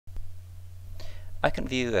I can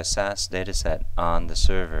view a SAS dataset on the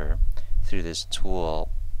server through this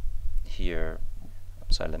tool here.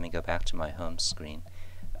 Sorry, let me go back to my home screen.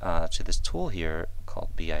 To this tool here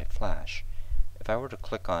called BI Flash. If I were to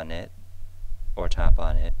click on it or tap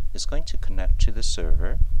on it, it's going to connect to the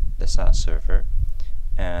server, the SAS server,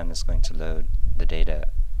 and it's going to load the data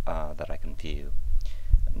that I can view.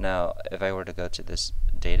 Now, if I were to go to this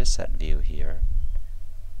dataset view here,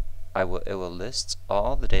 it will list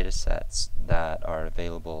all the datasets that are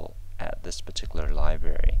available at this particular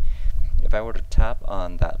library. If I were to tap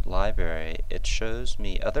on that library, it shows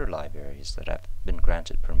me other libraries that I've been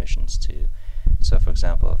granted permissions to. So for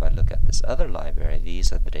example, if I look at this other library,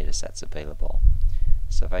 these are the datasets available.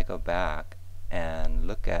 So if I go back and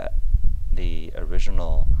look at the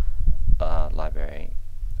original library,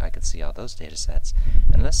 I can see all those datasets.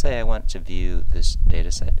 And let's say I want to view this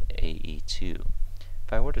dataset AE2.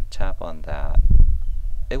 If I were to tap on that,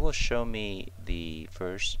 it will show me the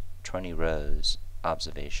first 20 rows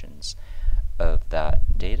observations of that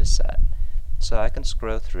dataset. So I can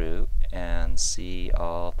scroll through and see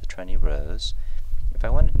all the 20 rows. If I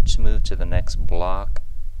wanted to move to the next block,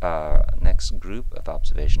 next group of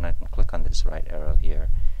observation, I can click on this right arrow here.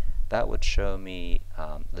 That would show me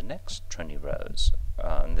the next 20 rows.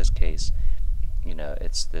 In this case,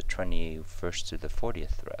 it's the 21st to the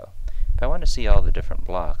 40th row. If I want to see all the different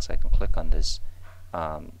blocks, I can click on this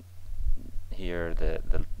here,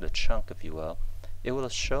 the chunk, if you will. It will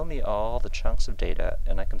show me all the chunks of data,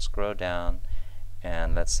 and I can scroll down,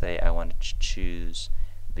 and let's say I wanted to choose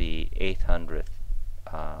the 800th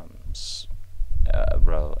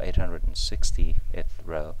row, 860th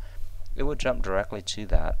row. It will jump directly to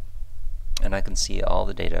that, and I can see all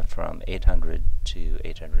the data from 800 to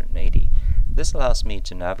 880. This allows me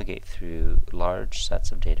to navigate through large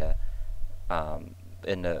sets of data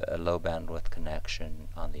in a low bandwidth connection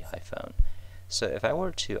on the iPhone. So if I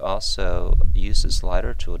were to also use the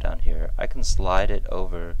slider tool down here, I can slide it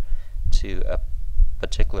over to a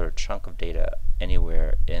particular chunk of data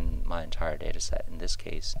anywhere in my entire data set. In this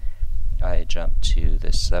case, I jump to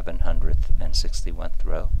the 761th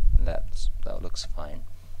row. That looks fine.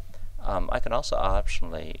 I can also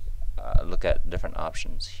optionally look at different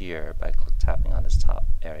options here by tapping on this top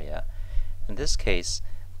area. In this case,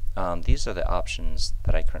 these are the options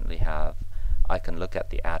that I currently have. I can look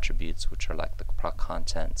at the attributes, which are like the proc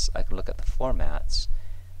contents. I can look at the formats,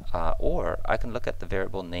 or I can look at the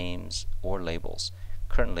variable names or labels.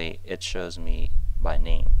 Currently, it shows me by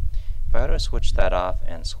name. If I were to switch that off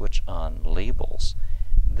and switch on labels,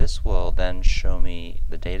 this will then show me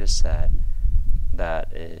the data set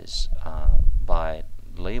that is by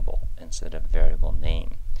label instead of variable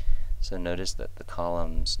name. So notice that the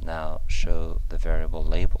columns now show the variable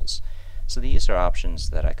labels. So these are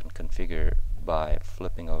options that I can configure by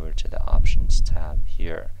flipping over to the Options tab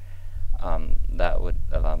here. That would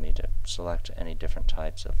allow me to select any different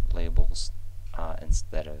types of labels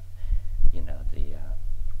instead of the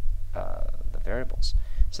variables.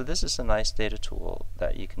 So this is a nice data tool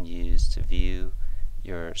that you can use to view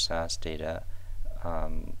your SAS data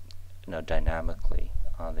dynamically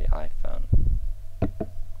on the iPhone.